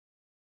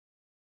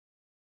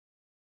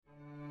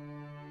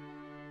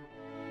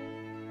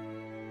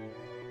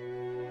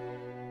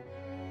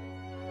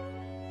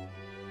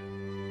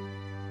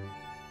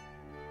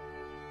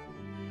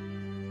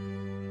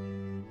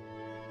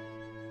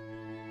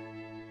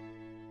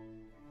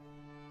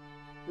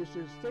This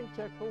is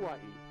ThinkTech Hawaii.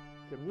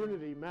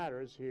 Community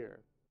matters here.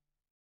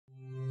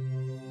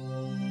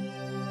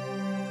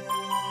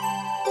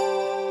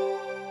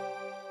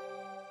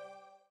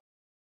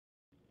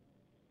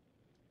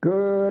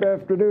 Good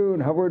afternoon,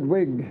 Howard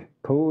Wiig,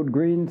 Code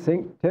Green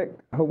ThinkTech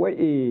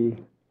Hawaii.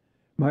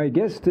 My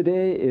guest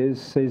today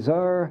is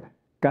Cesar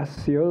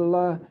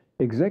Gaxiola,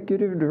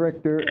 Executive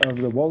Director of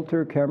the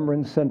Walter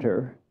Cameron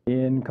Center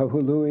in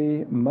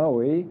Kahului,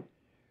 Maui.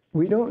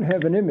 We don't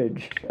have an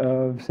image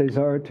of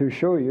Cesar to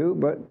show you,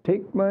 but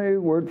take my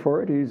word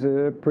for it, he's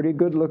a pretty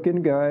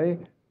good-looking guy,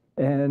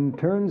 and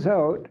turns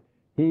out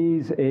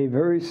he's a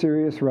very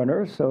serious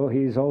runner, so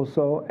he's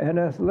also an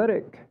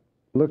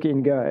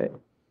athletic-looking guy.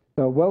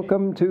 So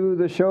welcome to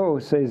the show,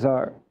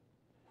 Cesar.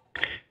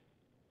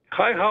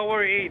 Hi,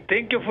 Howard.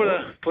 Thank you for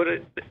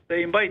the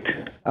invite.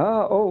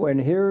 Oh, and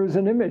here's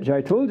an image.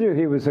 I told you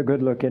he was a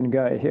good-looking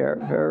guy here.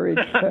 Very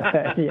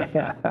good.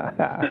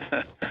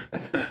 Yeah.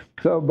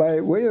 So by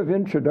way of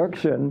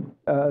introduction,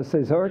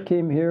 Cesar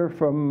came here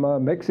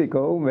from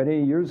Mexico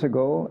many years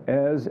ago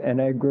as an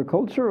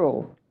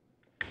agricultural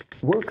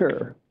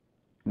worker.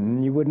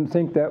 You wouldn't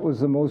think that was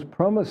the most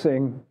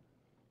promising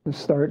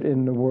start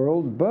in the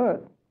world,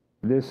 but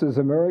this is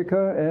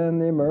America,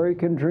 and the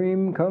American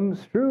dream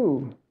comes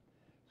true.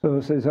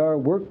 So Cesar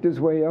worked his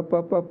way up,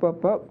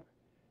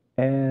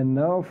 and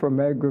now from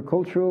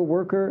agricultural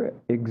worker,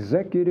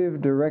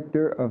 executive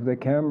director of the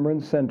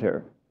Cameron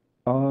Center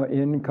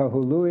in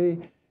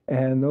Kahului.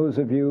 And those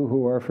of you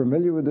who are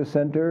familiar with the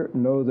center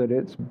know that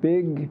it's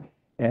big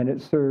and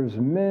it serves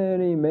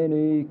many,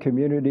 many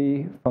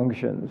community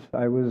functions.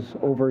 I was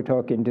over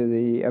talking to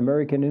the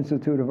American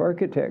Institute of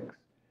Architects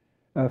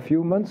a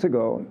few months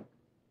ago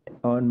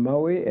on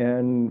Maui,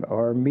 and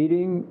our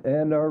meeting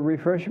and our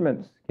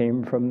refreshments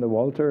came from the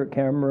Walter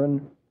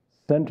Cameron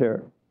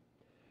Center.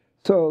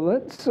 So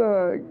let's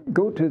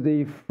go to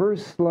the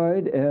first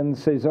slide, and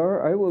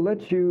Cesar, I will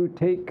let you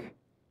take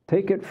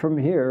it from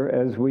here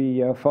as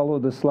we follow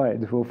the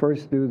slides. We'll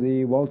first do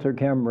the Walter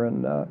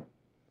Cameron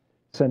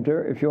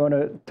Center. If you want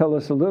to tell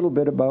us a little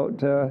bit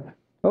about,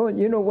 oh,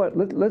 you know what,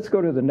 let's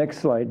go to the next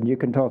slide, and you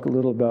can talk a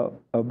little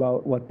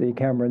about what the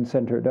Cameron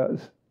Center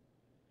does.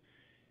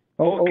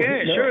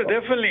 Okay, sure,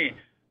 definitely.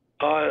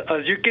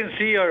 As you can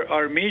see,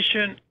 our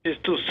mission is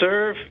to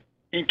serve,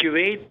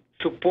 incubate,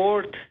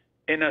 support,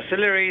 and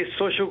accelerate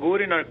social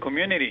good in our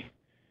community.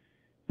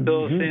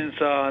 So since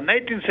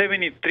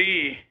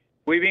 1973,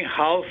 we've been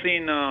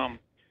housing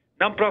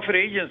nonprofit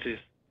agencies,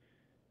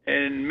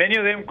 and many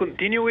of them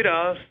continue with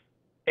us,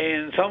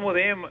 and some of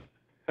them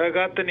have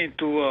gotten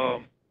into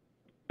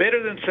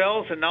better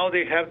themselves, and now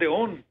they have their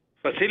own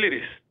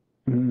facilities.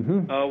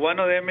 One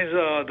of them is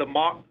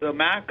the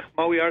MAC,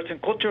 Maui Arts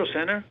and Cultural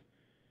Center,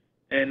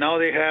 and now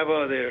they have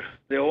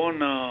their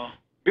own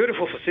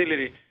beautiful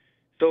facility.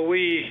 So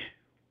we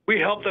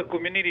help the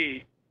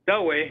community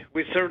that way.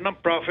 We serve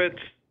nonprofits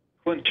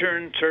who in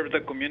turn serve the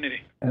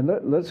community. And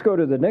let's go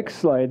to the next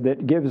slide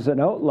that gives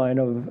an outline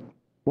of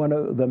one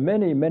of the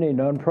many, many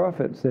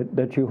nonprofits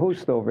that you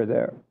host over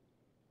there.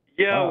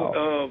 Yeah,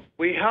 wow.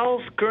 We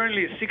house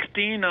currently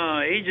 16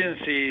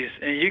 agencies,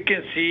 and you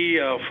can see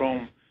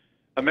from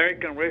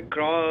American Red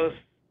Cross,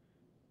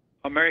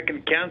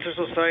 American Cancer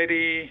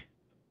Society,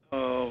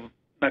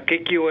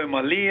 Nakekio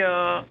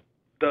Emalia,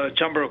 the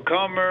Chamber of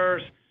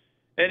Commerce.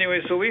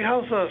 Anyway, so we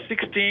house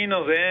 16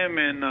 of them,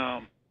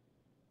 and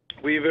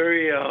we're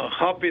very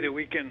happy that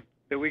we can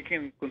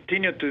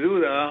continue to do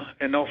that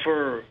and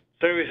offer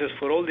services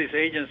for all these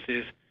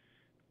agencies.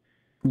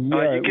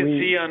 Yeah, you can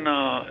see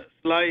on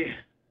slide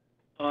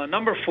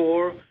number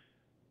 4,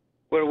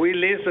 where we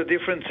list the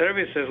different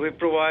services. We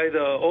provide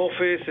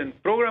office and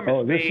program space.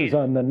 Oh, this is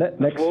on the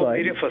next slide.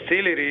 Meeting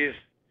facilities,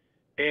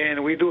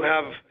 and we do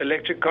have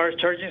electric car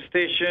charging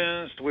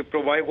stations. We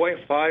provide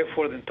Wi-Fi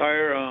for the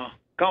entire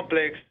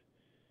complex,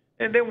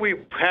 and then we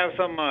have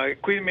some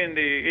equipment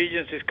the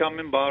agencies come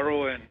and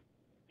borrow, and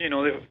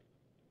they're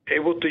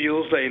able to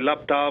use like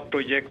laptop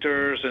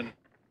projectors and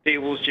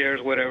tables, chairs,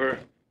 whatever,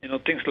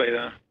 things like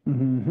that.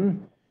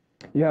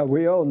 Yeah,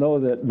 we all know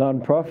that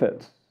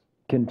nonprofits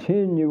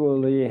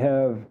continually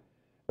have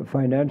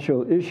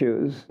financial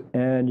issues,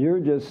 and you're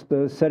just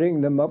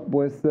setting them up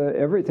with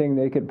everything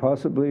they could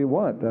possibly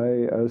want.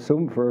 I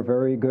assume for a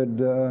very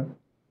good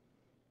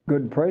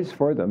price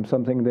for them,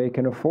 something they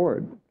can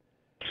afford.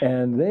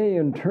 And they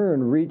in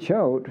turn reach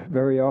out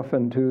very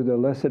often to the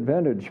less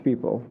advantaged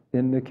people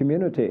in the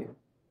community.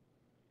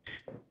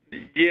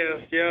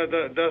 Yes, yeah,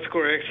 that's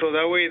correct. So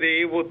that way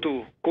they're able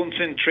to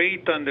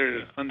concentrate on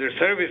their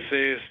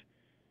services.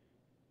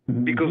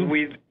 Because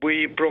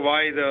we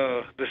provide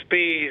the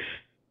space,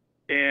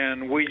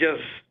 and we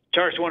just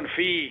charge one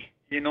fee,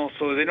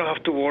 so they don't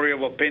have to worry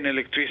about paying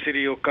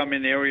electricity or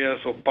common areas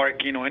or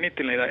parking or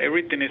anything like that.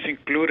 Everything is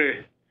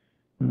included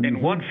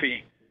in one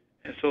fee.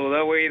 And so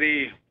that way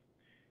they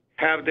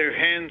have their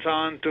hands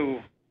on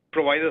to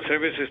provide the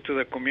services to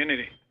the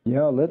community.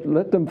 Yeah,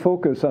 let them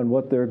focus on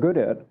what they're good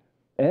at.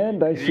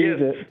 And I see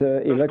that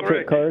the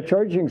electric car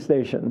charging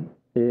station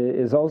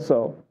is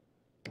also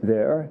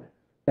there.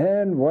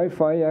 And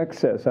Wi-Fi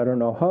access. I don't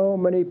know how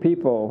many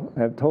people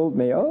have told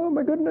me, oh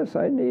my goodness,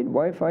 I need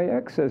Wi-Fi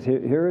access.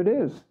 Here it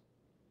is.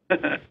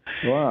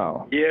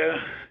 Wow. Yeah,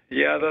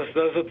 that's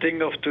the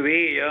thing of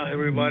today. Yeah,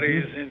 everybody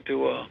is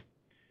into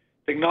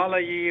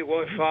technology,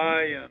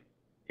 Wi-Fi, and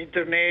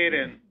internet,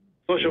 and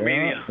social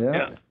media.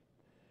 Yeah.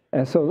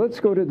 And so let's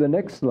go to the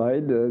next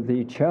slide,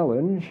 the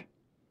challenge.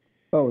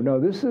 Oh, no,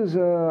 this is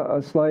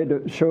a slide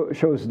that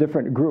shows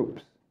different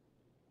groups,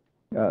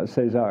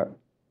 Cesar.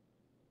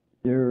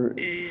 There's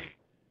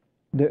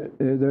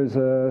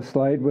a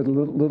slide with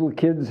little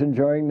kids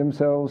enjoying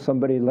themselves,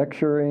 somebody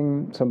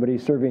lecturing, somebody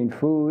serving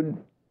food.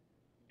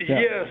 Yeah.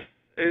 Yes,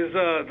 is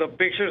the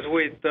pictures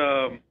with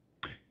the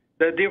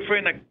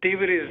different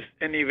activities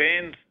and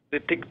events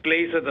that take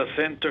place at the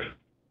center.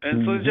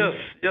 And so it's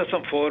just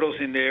some photos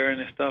in there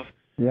and stuff.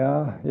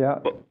 Yeah.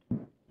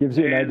 Gives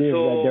you an idea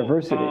of that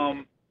diversity.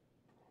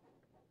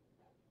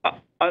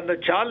 On the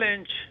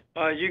challenge,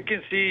 you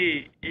can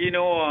see,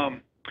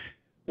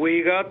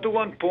 we got to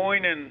one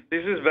point, and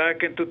this is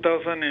back in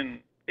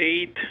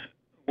 2008,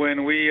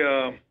 when we,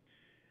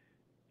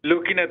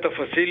 looking at the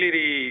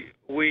facility,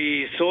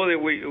 we saw that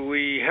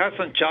we had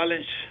some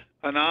challenge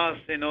on us,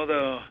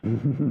 the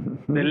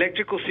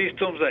electrical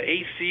systems, the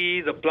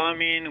AC, the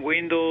plumbing,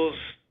 windows,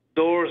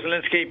 doors,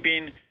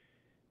 landscaping,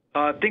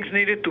 things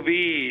needed to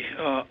be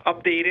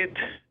updated.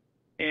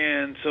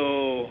 And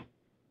so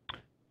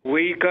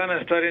we kind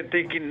of started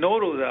taking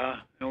note of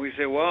that, and we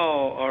said,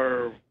 wow,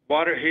 our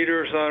water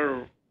heaters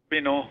are,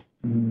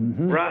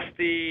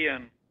 rusty,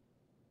 and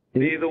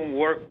they don't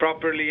work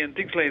properly, and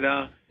things like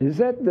that. Is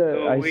that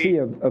I see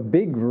a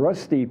big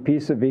rusty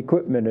piece of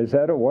equipment. Is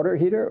that a water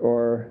heater,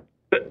 or?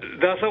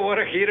 That's a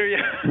water heater,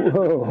 yeah.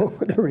 Whoa,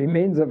 the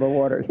remains of a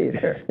water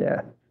heater,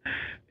 yeah.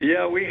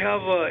 Yeah, we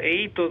have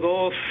 8 of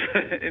those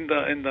in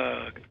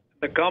the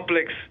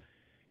complex.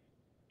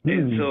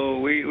 And so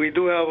we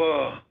do have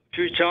a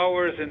few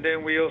showers, and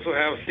then we also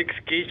have 6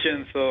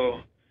 kitchens,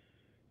 so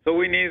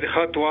we need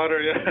hot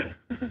water, yeah.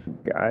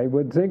 I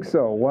would think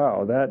so.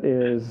 Wow, that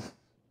is...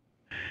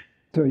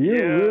 So you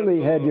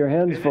really had your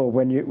hands full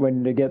when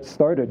you get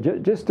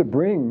started, just to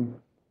bring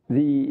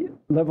the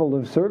level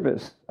of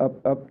service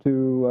up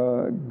to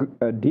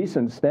a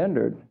decent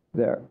standard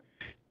there.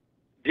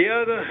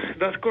 Yeah,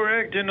 that's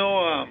correct.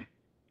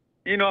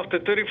 After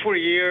 34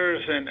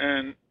 years and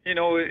as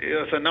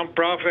a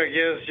nonprofit, I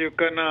guess you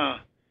kind of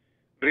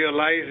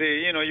realize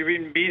that, you've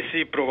been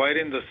busy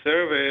providing the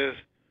service,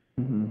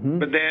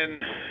 but then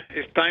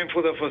it's time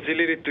for the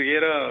facility to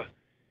get a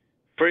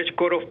fresh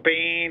coat of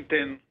paint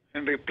and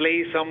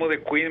replace some of the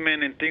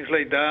equipment and things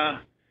like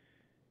that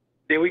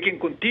we can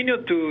continue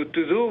to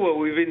do what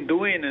we've been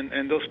doing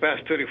in those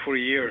past 34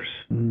 years.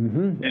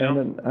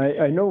 And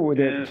I know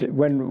that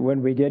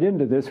when we get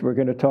into this, we're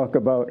going to talk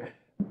about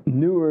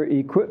newer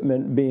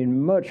equipment being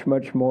much,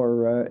 much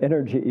more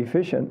energy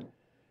efficient.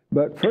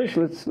 But first,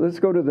 let's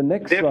go to the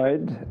next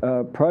slide.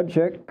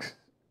 Projects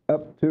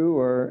up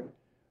to,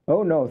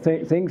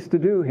 things to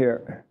do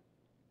here.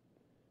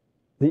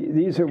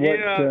 These are what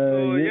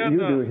you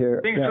do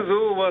here. Things to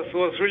do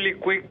was really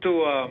quick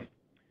to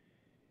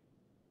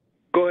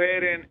go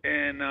ahead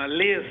and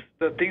list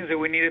the things that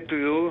we needed to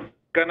do,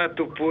 kind of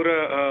to put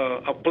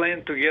a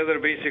plan together,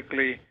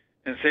 basically,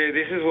 and say,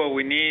 this is what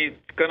we need,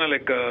 kind of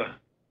like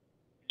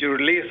your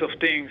list of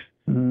things.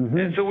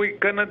 And so we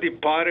kind of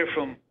departed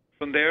from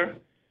there.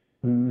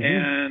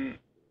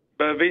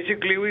 But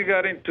basically, we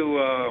got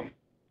into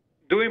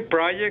doing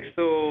projects.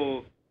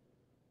 So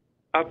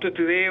up to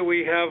today,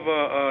 we have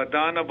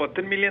done about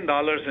 $10 million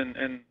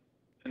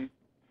in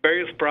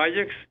various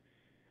projects.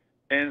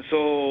 And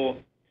so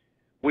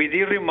we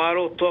did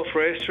remodel 12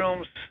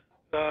 restrooms,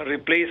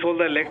 replace all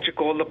the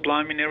electrical, all the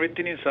plumbing,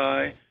 everything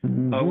inside.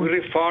 We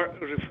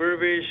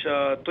refurbished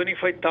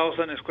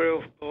 25,000 square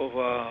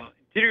of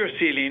interior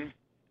ceiling,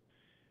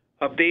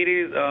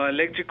 updated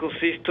electrical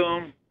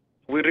system.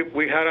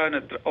 We had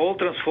an old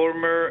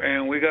transformer,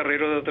 and we got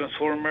rid of the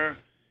transformer.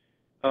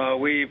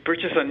 We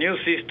purchased a new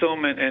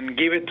system and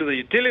gave it to the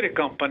utility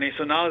company,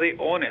 so now they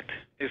own it.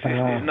 It's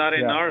not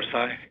in our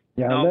side.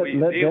 Yeah, now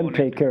let them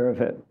take care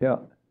of it. Yeah.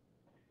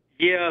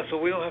 Yeah, so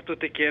we don't have to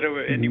take care of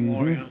it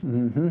anymore.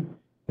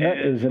 That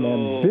is an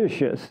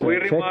ambitious We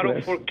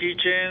remodeled 4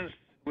 kitchens.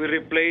 We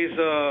replaced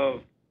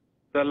the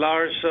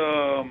large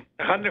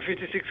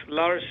 156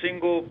 large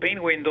single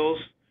pane windows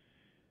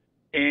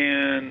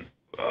and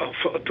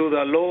to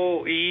the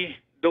low E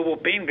double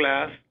pane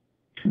glass.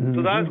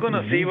 So that's going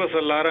to save us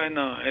a lot in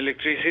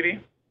electricity.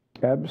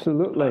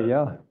 Absolutely,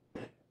 yeah.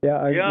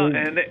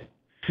 And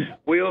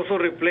we also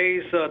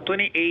replaced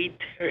 28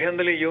 air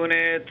handling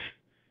units.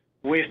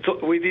 We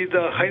did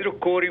the hydro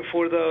coating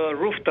for the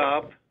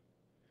rooftop.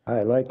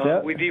 I like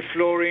that. We did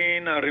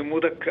flooring,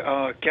 removed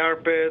the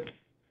carpet.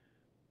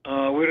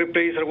 We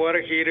replaced our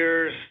water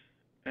heaters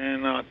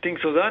and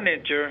things of that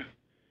nature.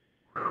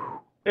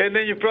 And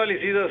then you probably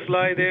see the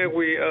slide there.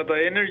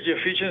 The energy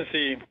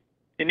efficiency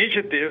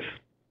initiatives.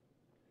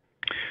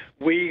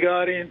 We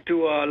got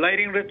into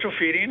lighting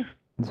retrofitting.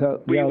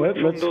 So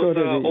let's go to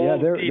the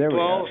there we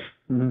are.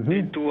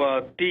 into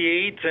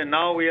T8s, and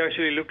now we're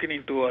actually looking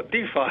into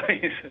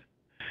T5s.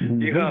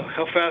 You know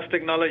how fast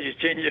technology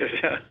changes.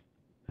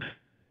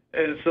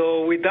 And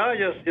so with that,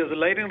 just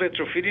lighting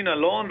retrofitting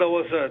alone, that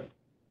was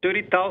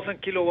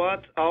 30,000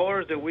 kilowatt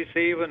hours that we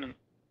save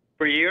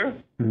per year.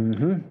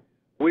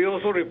 We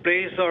also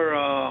replaced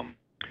our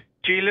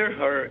chiller,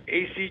 our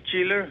AC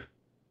chiller.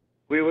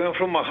 We went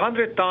from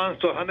 100 tons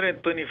to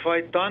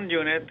 125-ton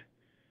unit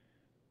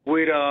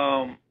with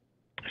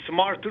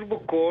smart turbo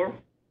core,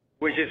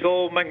 which is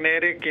all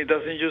magnetic. It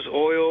doesn't use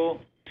oil.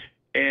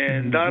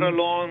 And that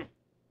alone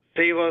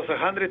saves us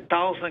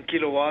 100,000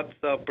 kilowatts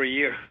per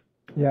year.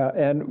 Yeah,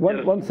 and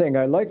one thing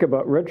I like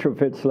about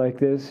retrofits like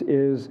this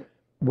is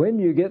when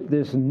you get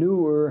this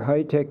newer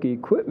high-tech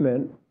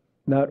equipment,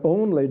 not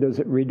only does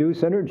it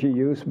reduce energy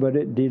use, but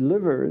it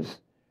delivers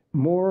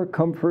more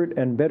comfort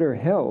and better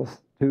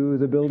health to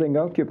the building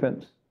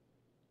occupants.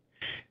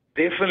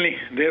 Definitely.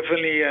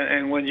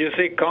 And when you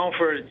say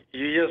comfort,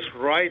 you're just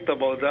right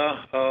about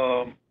that.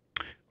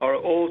 Our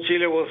old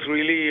chiller was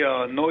really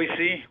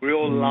noisy,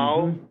 real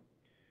loud.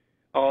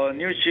 Our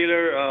new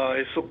chiller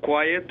is so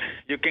quiet.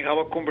 You can have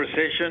a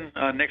conversation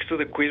next to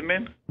the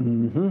equipment,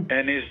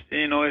 and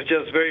it's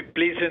just very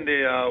pleasant.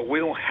 We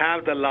don't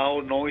have the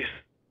loud noise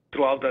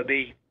throughout the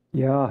day.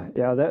 Yeah,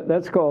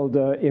 that's called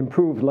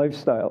improved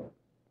lifestyle.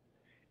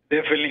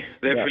 Definitely.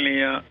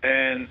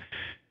 And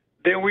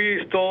then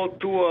we installed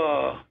two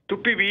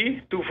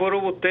PV, two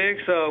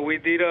photovoltaics. We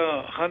did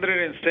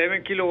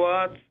 107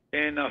 kilowatts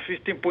and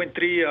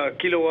 15.3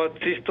 kilowatt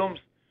systems.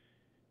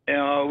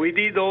 We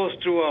did those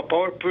through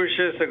power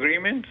purchase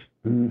agreements.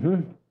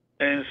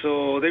 And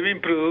so they've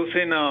been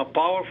producing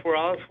power for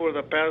us for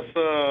the past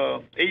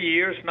 8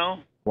 years now.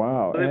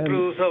 Wow. So they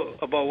produce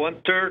about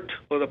 1/3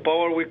 of the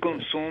power we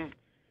consume.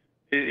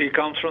 It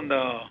comes from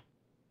the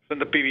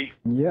PV.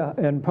 Yeah,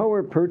 and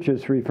power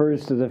purchase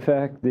refers to the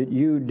fact that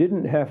you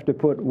didn't have to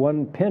put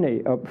one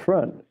penny up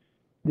front.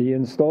 The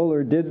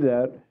installer did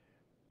that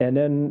and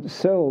then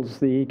sells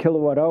the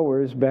kilowatt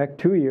hours back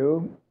to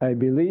you, I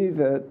believe,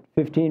 at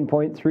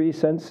 15.3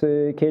 cents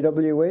a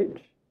kWh.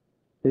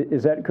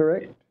 Is that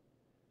correct?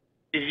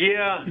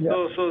 Yeah.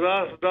 So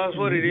that's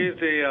what it is.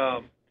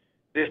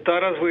 They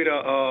start us with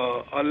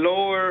a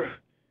lower,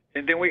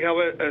 and then we have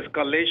an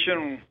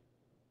escalation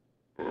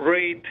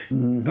rate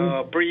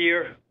per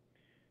year.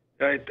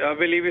 Right, I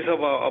believe it's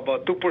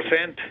about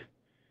 2%,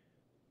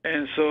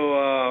 and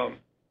so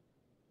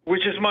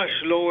which is much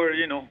lower,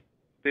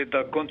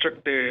 the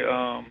contract,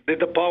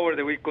 the power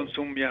that we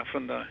consume,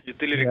 from the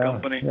utility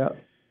company. Yeah.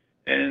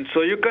 And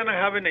so you kind of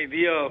have an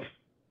idea of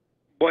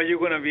what you're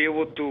going to be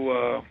able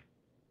to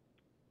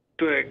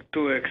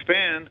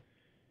expand,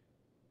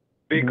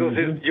 because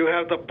you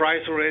have the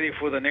price already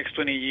for the next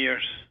 20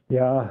 years.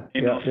 Yeah.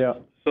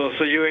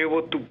 So you're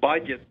able to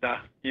budget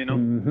that,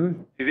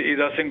 It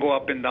doesn't go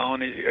up and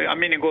down.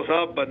 It goes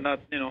up, but not,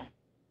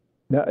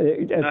 Now,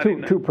 at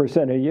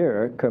 2% a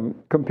year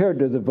compared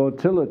to the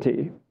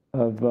volatility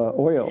of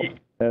oil,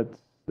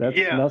 that's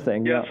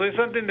nothing. Yeah, so it's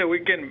something that we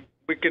can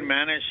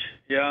manage,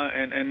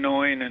 and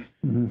knowing.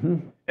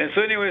 And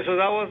so anyway, so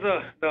that was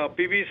the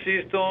PV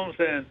systems,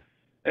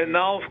 and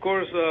now, of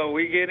course,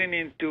 we're getting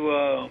into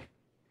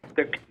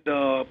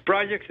the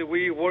projects that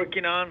we're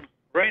working on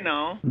right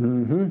now.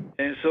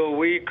 And so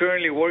we're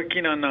currently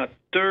working on a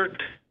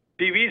third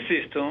PV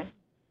system.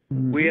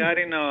 We're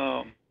adding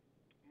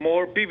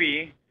more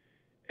PV,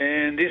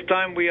 and this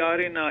time we are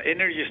in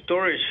energy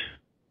storage.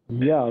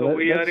 Yeah, so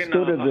we are in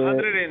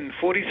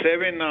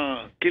 147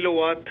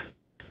 kilowatt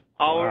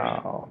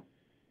hours. Wow.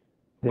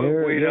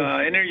 With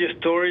energy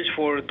storage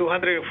for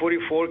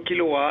 244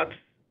 kilowatts.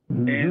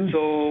 And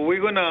so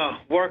we're going to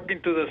work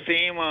into the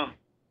same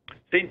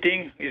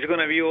thing. It's going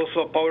to be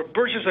also a power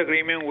purchase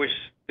agreement, which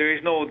there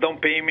is no down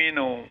payment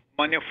or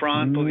money up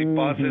front or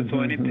deposits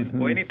or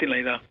anything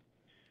like that.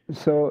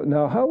 So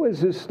now, how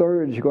is this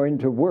storage going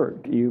to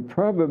work? You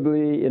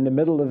probably, in the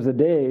middle of the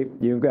day,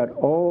 you've got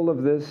all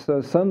of this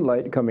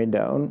sunlight coming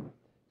down.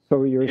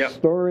 So you're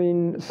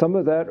storing some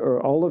of that or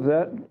all of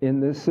that in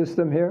this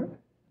system here?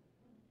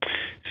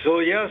 So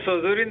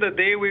during the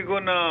day, we're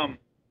going to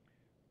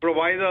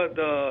provide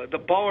the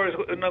power is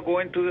going to go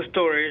into the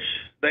storage.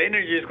 The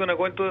energy is going to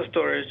go into the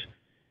storage.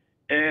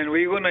 And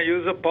we're going to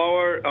use the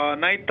power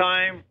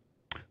nighttime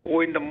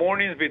or in the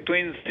mornings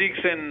between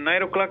 6 and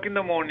 9 o'clock in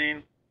the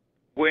morning,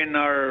 when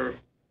our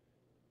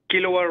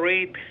kilowatt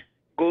rate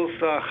goes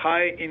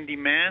high in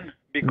demand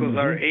because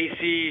our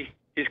AC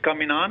is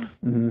coming on.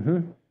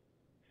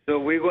 So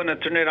we're going to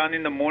turn it on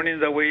in the morning.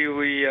 That way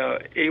we are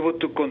able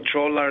to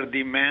control our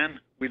demand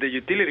with the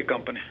utility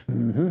company.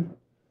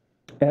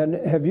 And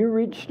have you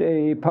reached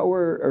a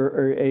power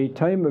or a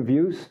time of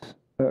use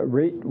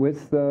rate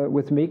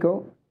with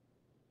MECO?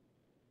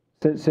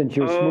 Since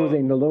you're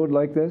smoothing the load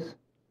like this?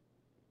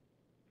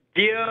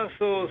 Yeah,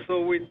 so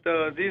with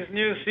this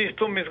new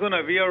system, it's going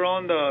to be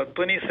around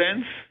 20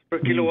 cents per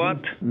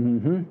kilowatt.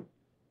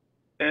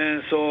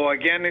 And so,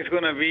 again, it's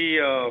going to be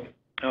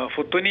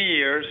for 20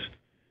 years.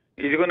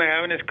 It's going to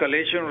have an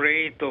escalation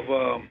rate of,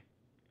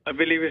 I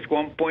believe it's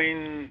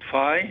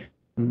 1.5.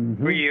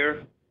 per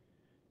year.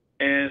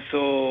 And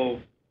so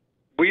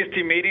we're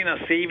estimating a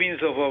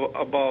savings of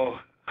about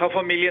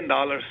 $500,000 in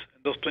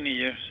those 20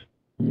 years.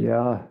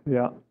 Yeah,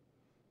 yeah.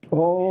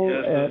 All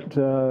at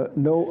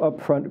no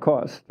upfront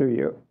cost to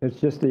you. It's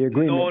just the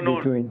agreement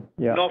between.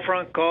 Yeah. No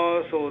upfront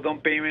costs or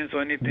down payments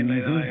or anything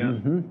like that.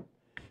 Yeah.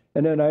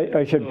 And then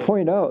I should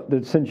point out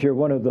that since you're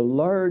one of the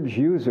large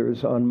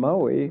users on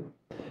Maui,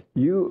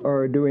 you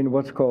are doing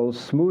what's called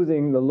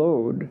smoothing the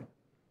load,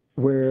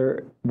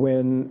 where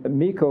when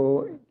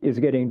Miko is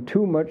getting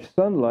too much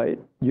sunlight,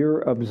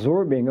 you're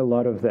absorbing a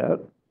lot of that,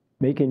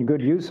 making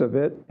good use of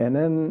it, and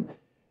then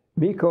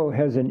Miko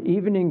has an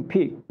evening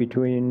peak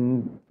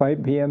between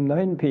 5 p.m.,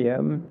 9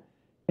 p.m.,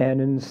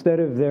 and instead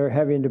of their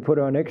having to put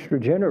on extra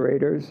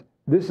generators,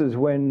 this is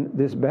when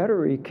this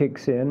battery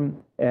kicks in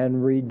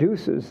and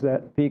reduces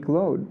that peak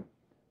load.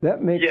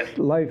 That makes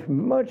life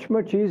much,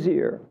 much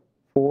easier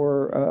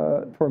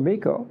for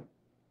Miko.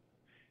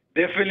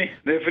 Definitely,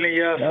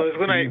 yeah. So it's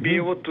going to be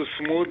able to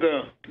smooth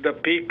the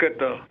peak at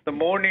the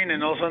morning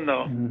and also in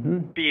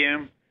the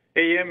PM.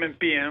 AM and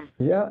PM.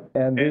 Yeah,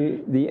 and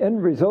the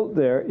end result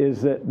there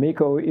is that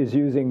Miko is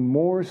using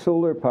more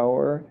solar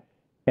power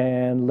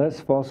and less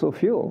fossil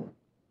fuel.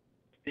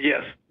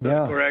 Yes,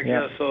 that's correct.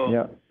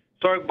 So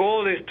our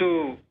goal is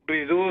to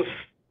reduce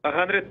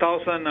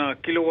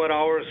 100,000 kilowatt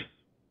hours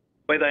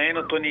by the end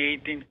of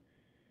 2018.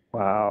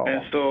 Wow.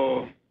 And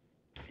so,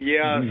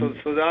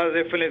 so that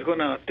definitely is going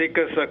to take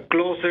us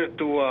closer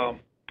to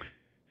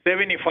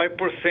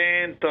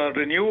 75%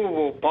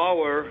 renewable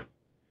power.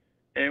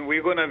 And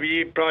we're going to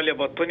be probably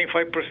about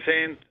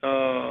 25%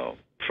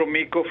 from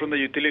Miko, from the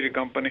utility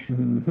company.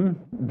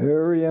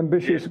 Very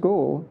ambitious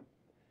goal.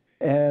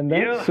 And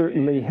that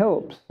certainly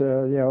helps.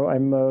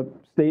 I'm a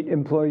state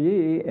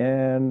employee,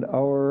 and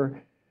our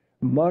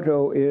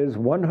motto is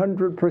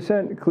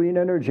 100% clean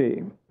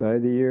energy by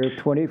the year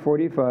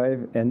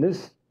 2045. And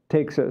this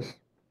takes us,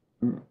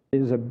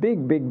 is a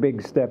big, big,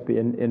 big step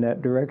in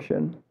that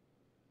direction.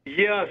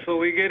 Yeah, so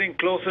we're getting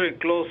closer and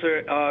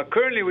closer.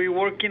 Currently, we're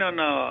working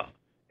on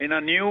in a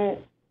new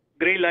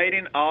gray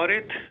lighting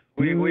audit.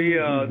 We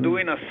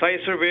doing a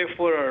site survey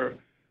for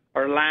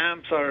our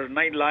lamps, our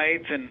night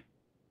lights, and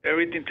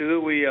everything to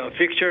do with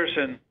fixtures.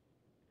 And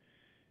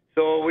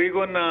so we're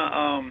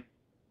gonna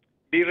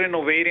be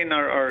renovating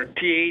our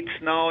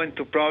T8s now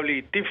into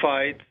probably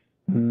T5s,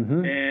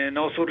 and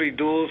also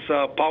reduce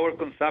power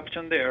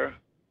consumption there.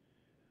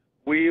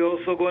 We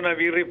also gonna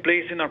be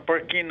replacing our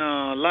parking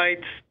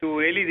lights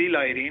to LED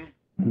lighting.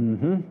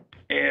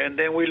 And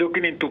then we're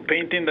looking into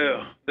painting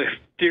the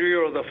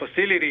exterior of the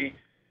facility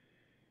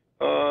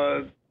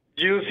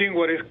using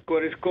what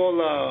is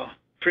called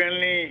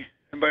friendly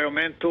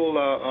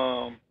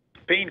environmental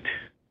paint,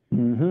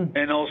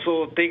 and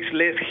also takes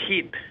less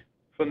heat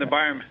from the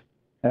environment.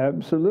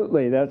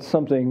 Absolutely. That's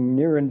something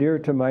near and dear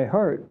to my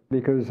heart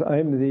because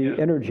I'm the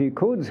energy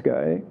codes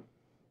guy,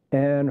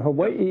 and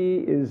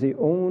Hawaii is the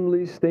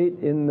only state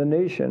in the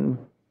nation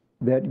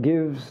that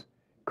gives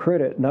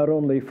credit not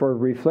only for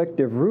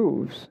reflective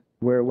roofs,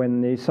 where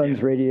when the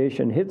sun's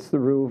radiation hits the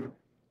roof,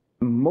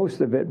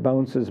 most of it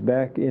bounces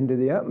back into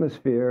the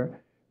atmosphere,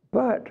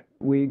 but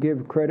we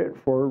give credit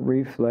for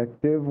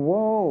reflective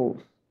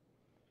walls.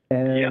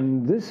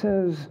 And this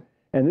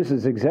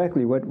is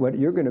exactly what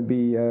you're going to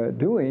be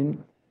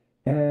doing.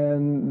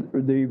 And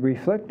the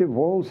reflective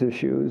walls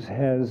issues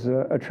has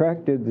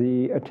attracted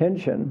the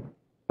attention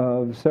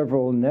of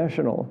several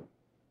national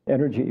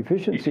energy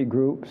efficiency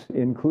groups,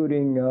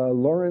 including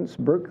Lawrence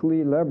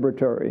Berkeley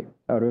Laboratory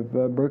out of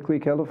Berkeley,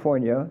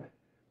 California,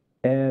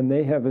 and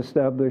they have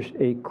established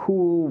a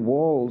Cool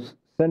Walls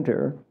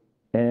Center,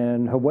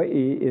 and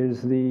Hawaii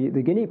is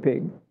the guinea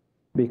pig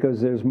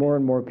because there's more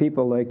and more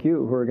people like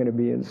you who are going to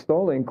be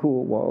installing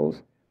cool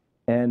walls,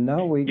 and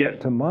now we get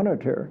to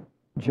monitor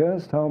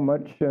just how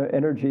much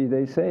energy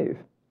they save,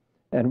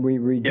 and we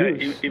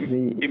reduce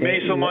it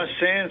made so much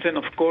sense, and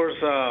of course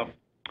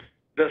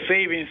the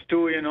savings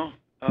too,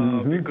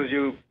 because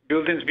your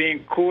buildings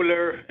being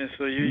cooler, and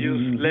so you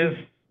use less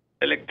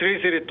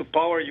electricity to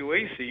power your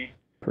AC.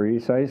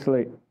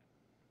 Precisely.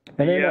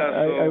 And then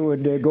I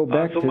would go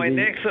back to my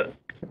next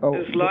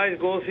slide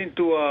goes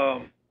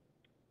into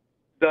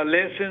the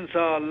lessons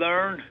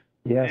learned.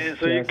 Yes. And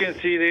so you can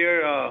see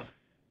there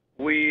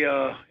we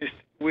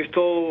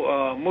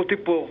install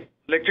multiple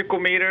electrical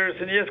meters,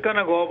 and you just kind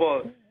of go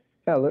about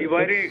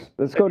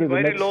let's go to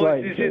the next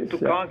slide. Easier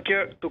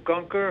to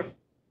conquer,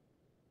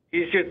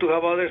 easier to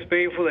have others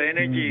pay for the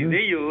energy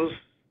they use,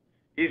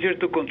 easier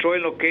to control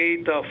and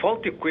locate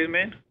faulty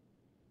equipment.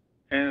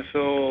 And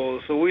so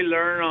we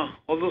learn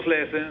all those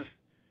lessons.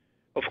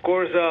 Of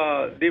course,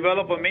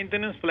 develop a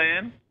maintenance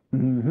plan.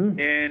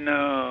 And,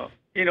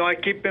 I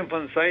keep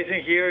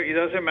emphasizing here, it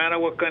doesn't matter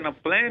what kind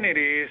of plan it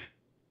is,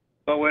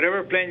 but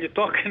whatever plan you're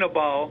talking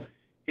about,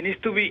 it needs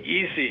to be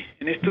easy.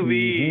 It needs to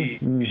be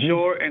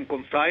short and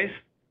concise.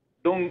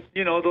 Don't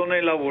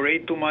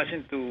elaborate too much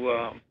into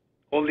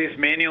all these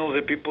manuals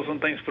that people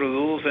sometimes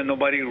produce and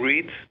nobody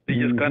reads. They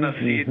just kind of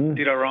see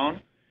it around.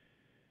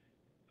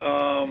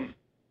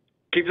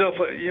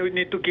 you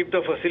need to keep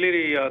the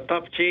facility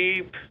top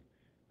shape.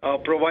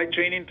 Provide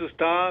training to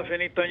staff.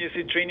 Anytime you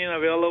see training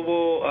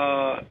available,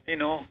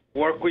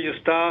 work with your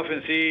staff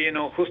and see,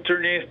 whose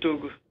turn is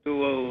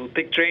to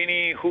take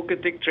training, who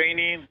can take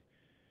training.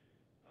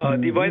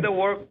 Divide the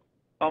work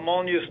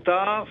among your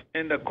staff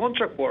and the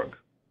contract work.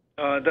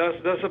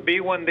 That's a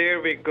big one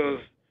there because,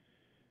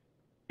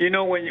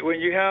 when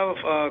you have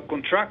a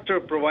contractor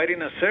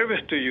providing a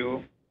service to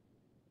you,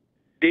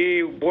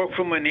 they work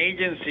from an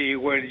agency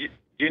where,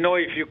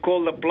 if you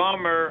call the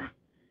plumber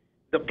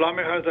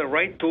has the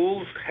right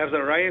tools, has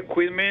the right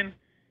equipment,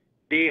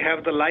 they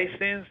have the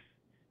license,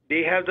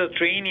 they have the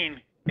training,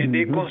 and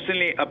they're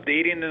constantly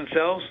updating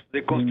themselves.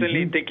 They're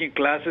constantly taking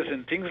classes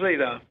and things like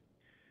that.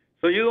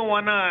 So you don't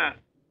want to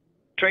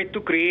try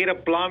to create a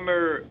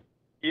plumber,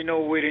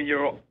 within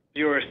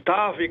your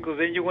staff, because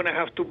then you're going to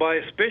have to buy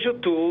special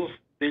tools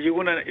that you're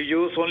going to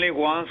use only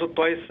once or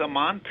twice a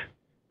month.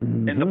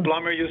 And the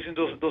plumber using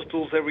those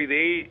tools every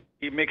day,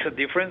 it makes a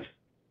difference.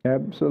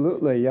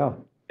 Absolutely, yeah.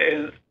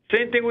 And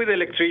same thing with the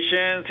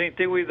electrician, same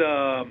thing with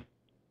the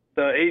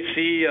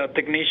AC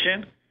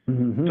technician.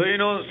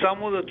 So,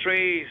 some of the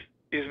trades,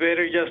 it's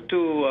better just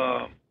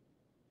to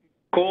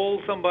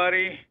call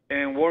somebody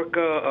and work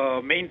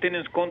a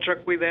maintenance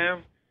contract with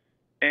them,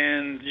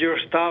 and your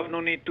staff no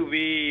need to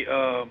be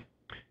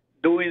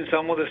doing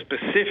some of the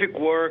specific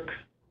work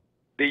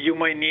that you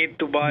might need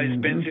to buy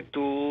expensive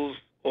tools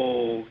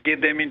or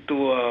get them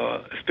into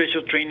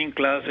special training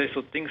classes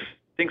or things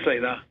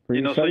like that.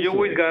 So you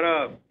always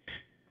gotta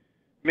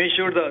make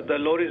sure that the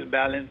load is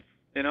balanced,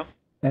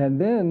 And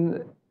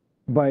then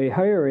by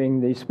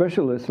hiring the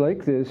specialists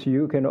like this,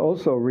 you can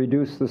also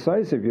reduce the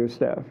size of your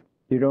staff.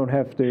 You don't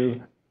have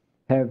to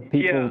have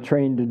people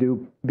trained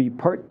to be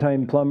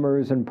part-time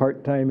plumbers and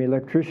part-time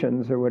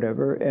electricians or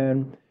whatever.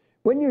 And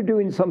when you're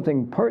doing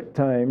something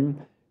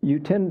part-time, you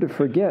tend to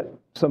forget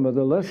some of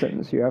the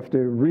lessons. You have to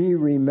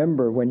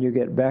remember when you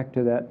get back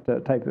to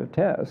that type of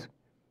task.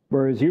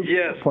 Whereas you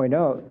point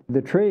out,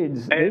 the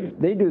trades,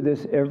 they do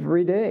this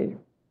every day.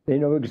 They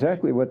know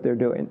exactly what they're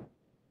doing.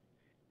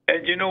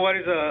 And you know what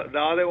is the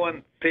other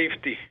one?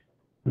 Safety.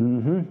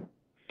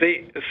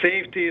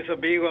 Safety is a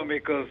big one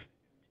because,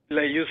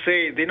 like you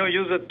say, they don't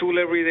use the tool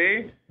every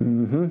day.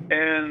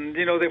 And,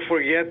 they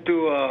forget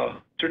to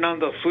turn on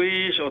the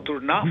switch or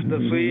turn off the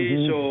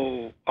switch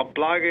or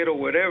unplug it or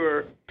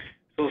whatever.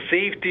 So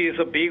safety is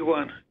a big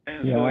one.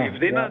 And so if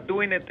they're not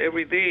doing it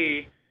every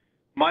day,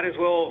 might as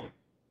well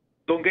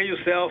don't get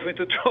yourself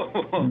into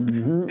trouble.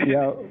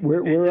 Yeah,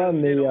 we're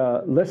on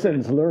the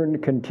lessons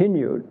learned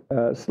continued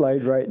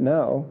slide right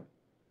now.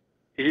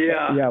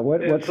 Yeah,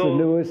 what's the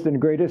newest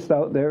and greatest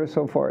out there,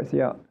 so forth,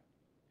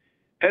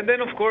 And then,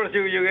 of course,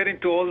 you get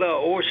into all the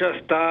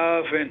OSHA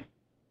stuff and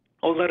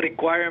all the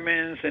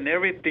requirements and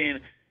everything.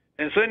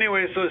 And so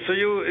anyway,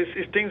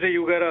 it's things that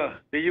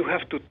you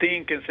have to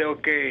think and say,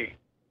 okay,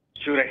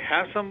 should I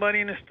have somebody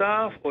in the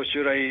staff or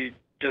should I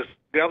just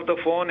grab the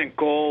phone and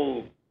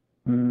call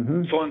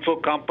so-and-so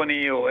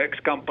company or X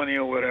company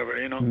or whatever,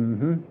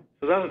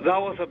 So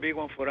that was a big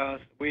one for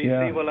us. We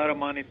save a lot of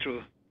money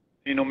through,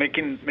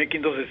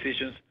 making those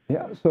decisions.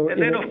 Yeah. So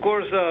and then, of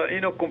course,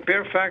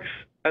 compare facts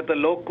at the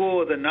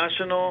local, the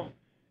national,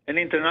 and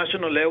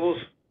international levels.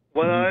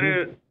 What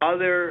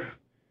other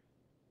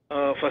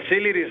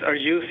facilities are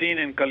using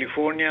in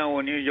California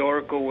or New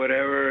York or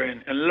wherever,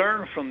 and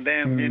learn from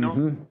them,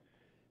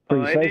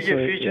 Energy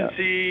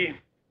efficiency,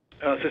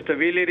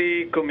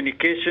 sustainability,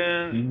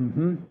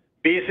 communications,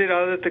 visit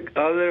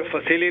other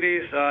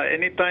facilities.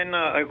 Anytime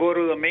I go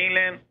to the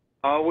mainland,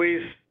 I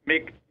always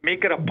make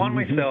it upon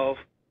myself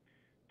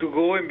to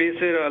go and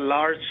visit a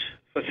large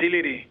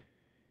facility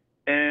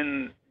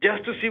and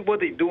just to see what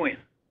they're doing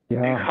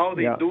and how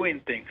they're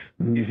doing things.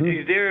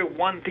 Is there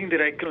one thing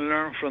that I can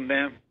learn from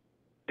them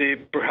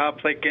that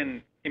perhaps I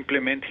can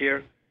implement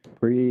here?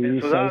 And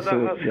so that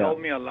has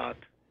helped me a lot.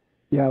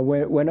 Yeah,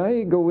 when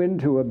I go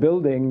into a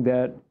building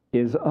that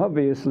is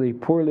obviously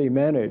poorly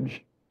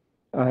managed,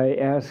 I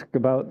ask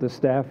about the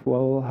staff,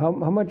 well, how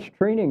much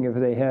training have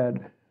they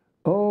had?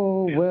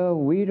 Oh, well,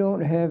 we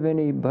don't have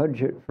any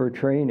budget for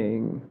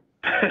training.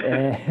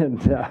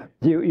 And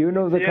you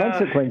know the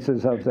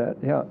consequences of that,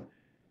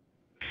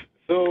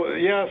 So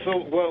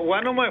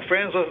one of my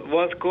friends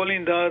was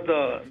calling that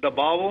the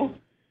bubble.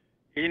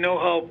 You know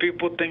how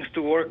people tends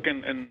to work,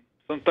 and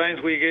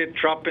sometimes we get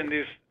trapped in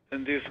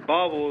these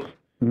bubbles.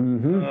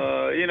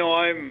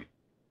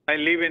 I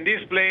live in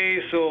this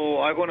place, so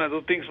I'm gonna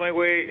do things my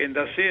way, and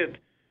that's it.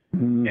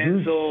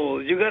 And so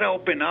you gotta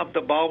open up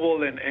the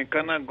bubble and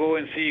kind of go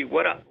and see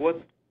what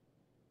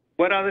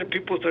other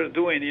people are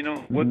doing.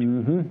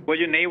 What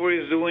your neighbor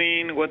is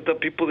doing, what the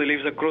people that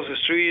lives across the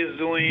street is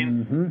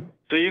doing.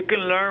 So you can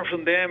learn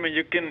from them and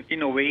you can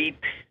innovate.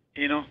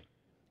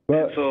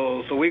 Well,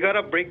 so we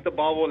gotta break the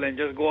bubble and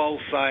just go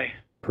outside.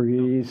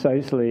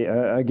 Precisely.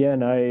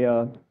 Again,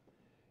 I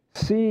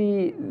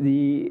see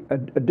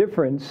a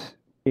difference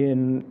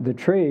in the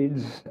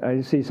trades.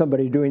 I see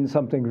somebody doing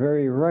something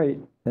very right,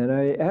 and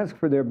I ask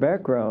for their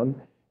background,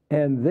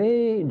 And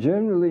they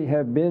generally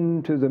have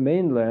been to the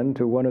mainland,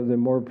 to one of the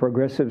more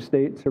progressive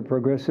states or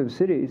progressive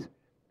cities,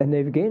 and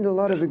they've gained a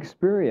lot of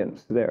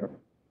experience there.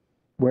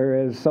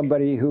 Whereas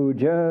somebody who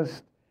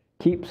just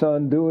keeps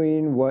on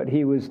doing what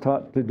he was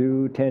taught to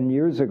do 10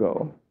 years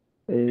ago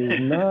is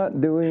not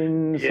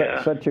doing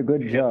such a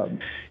good job.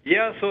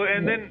 Yeah, so,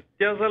 and then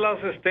just the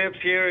last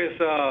steps here is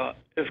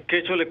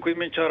schedule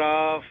equipment shut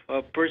off,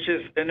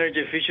 purchase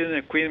energy efficient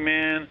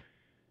equipment,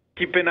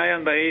 keep an eye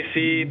on the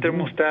AC,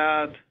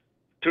 thermostat,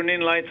 turning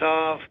lights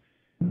off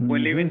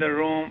when leaving the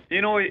room.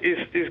 You know,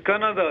 it's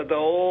kind of the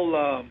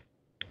old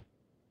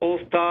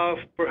stuff,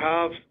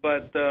 perhaps,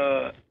 but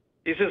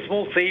it's a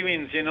small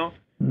savings, you know.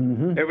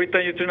 Every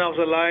time you turn off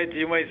the light,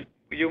 you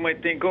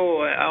might think,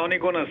 oh, I'm only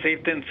going to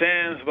save 10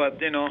 cents, but,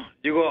 you know,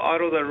 you go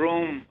out of the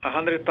room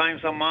 100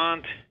 times a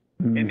month,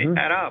 and it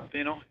add up,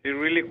 you know. It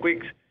really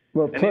quick.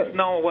 Well, and it's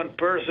not one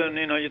person,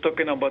 you know, you're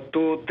talking about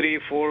 2, 3,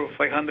 4,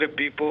 500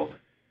 people.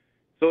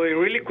 So it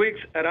really quick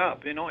add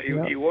up, you know,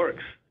 it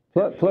works.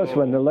 Plus,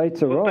 when the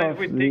lights are off,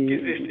 we think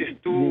it's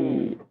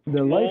too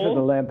the life of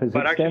the lamp is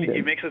but extended. Actually,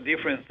 it makes a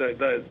difference,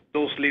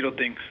 those little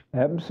things.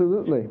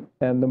 Absolutely.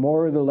 And the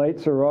more the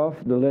lights are off,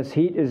 the less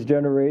heat is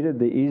generated,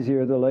 the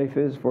easier the life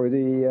is for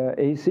the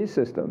AC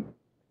system.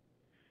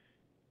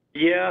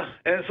 Yeah,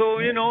 and so,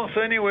 you know,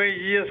 so anyway,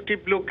 you just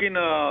keep looking,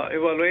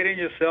 evaluating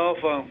yourself.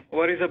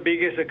 What is the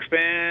biggest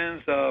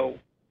expense?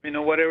 You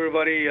know, what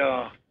everybody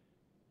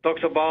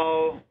talks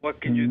about,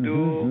 what can you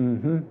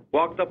do,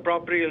 walk the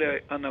property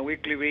on a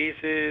weekly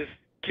basis,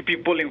 keep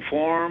people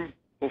informed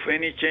of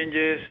any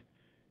changes,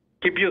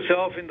 keep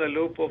yourself in the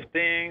loop of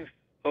things,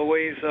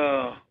 always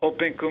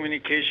open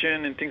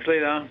communication and things like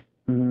that.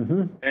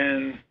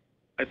 And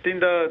I think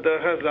that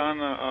has done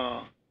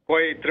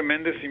quite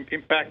tremendous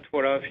impact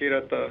for us here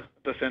at the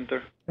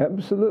center.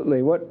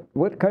 Absolutely.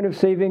 What kind of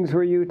savings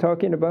were you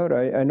talking about?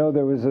 I know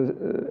there was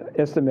an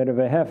estimate of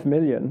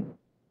 $500,000.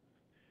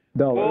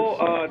 Well,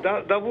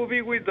 that will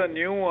be with the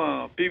new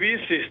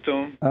PV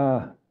system.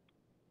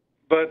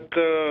 But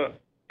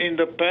in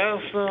the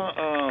past,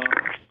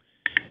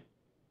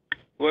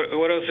 what I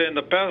was saying, in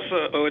the past,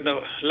 in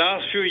the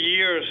last few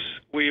years,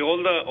 with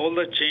all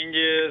the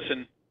changes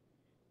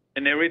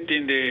and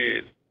everything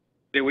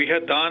that we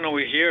had done over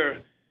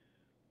here,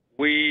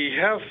 we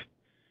have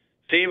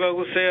saved, I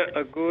would say,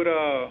 a good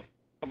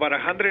about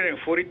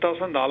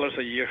 $140,000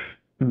 a year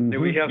that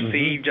we have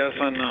saved just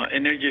on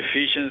energy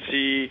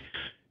efficiency,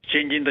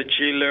 changing the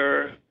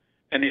chiller,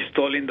 and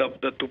installing the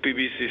 2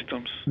 PV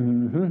systems.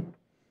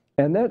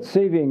 And that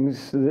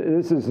savings,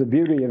 this is the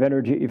beauty of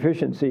energy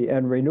efficiency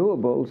and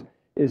renewables,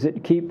 is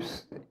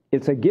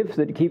it's a gift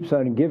that keeps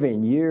on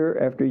giving year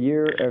after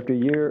year after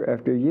year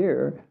after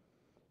year.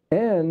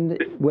 And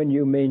when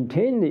you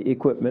maintain the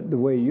equipment the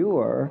way you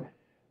are,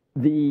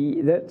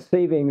 that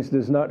savings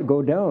does not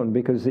go down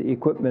because the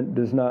equipment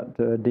does not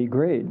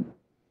degrade.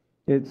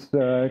 It's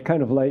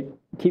kind of like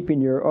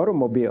keeping your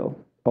automobile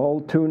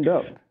all tuned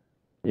up.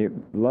 A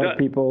lot of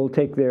people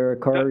take their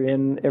car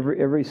in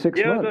every 6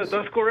 months. Yeah,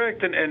 that's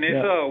correct. And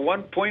it's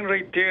one point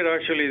right there,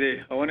 actually,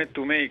 that I wanted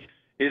to make,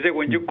 is that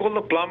when you call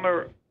the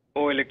plumber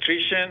or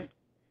electrician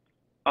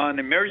on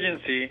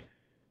emergency,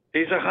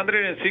 it's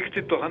 $160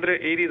 to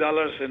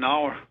 $180 an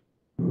hour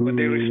when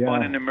they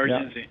respond in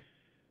emergency.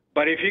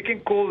 But if you can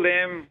call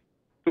them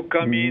to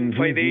come in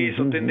 5 days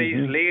or 10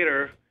 days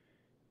later,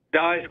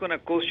 that is going to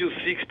cost you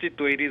 $60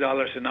 to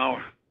 $80 an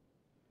hour.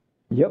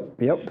 Yep.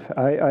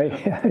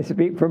 I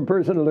speak from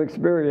personal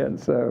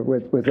experience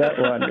with that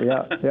one.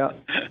 Yeah,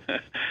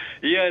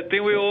 I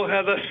think we all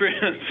have that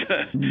experience.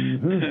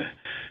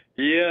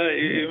 Yeah,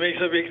 it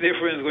makes a big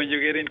difference when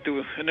you get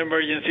into an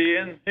emergency.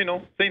 And, you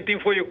know, same thing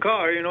for your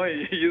car. You know,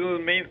 you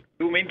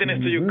do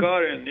maintenance to your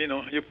car, and, you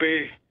know, you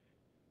pay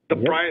the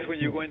price when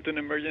you go into an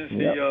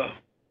emergency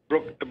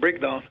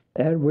breakdown.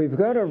 And we've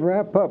got to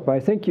wrap up. I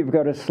think you've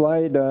got a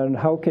slide on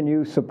how can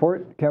you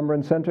support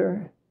Cameron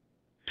Center?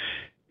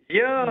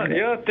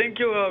 Yeah, thank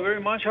you very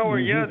much,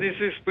 Howard. Yeah, this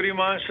is pretty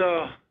much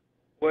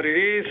what it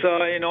is.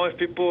 You know, if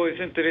people is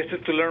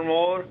interested to learn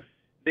more,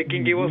 they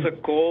can give us a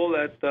call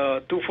at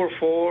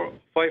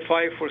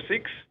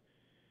 244-5546,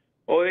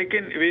 or they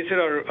can visit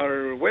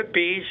our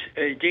webpage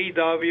at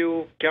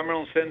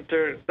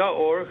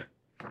jwcameroncenter.org.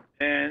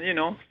 And, you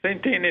know, same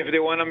thing, if they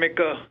want to make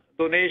a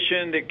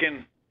donation, they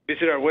can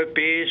visit our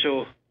webpage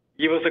or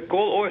give us a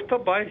call or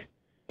stop by.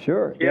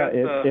 Sure. Yeah,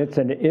 it's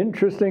an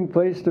interesting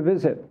place to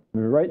visit,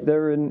 right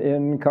there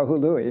in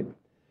Kahului.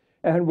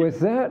 And with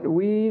that,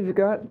 we've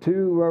got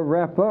to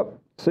wrap up.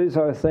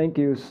 Cesar, thank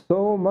you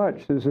so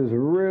much. This has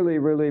really,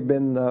 really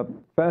been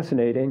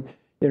fascinating.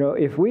 You know,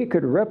 if we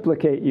could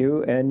replicate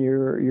you and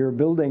your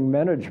building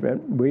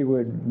management, we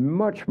would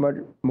much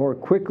more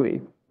quickly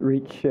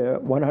reach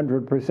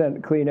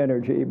 100% clean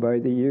energy by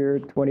the year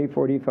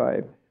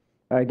 2045.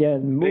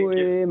 Again,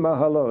 muy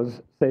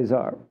mahalos,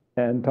 Cesar,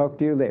 and talk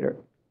to you later.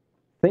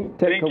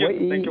 ThinkTech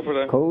Hawaii, Thank you for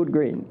that. Code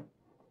Green.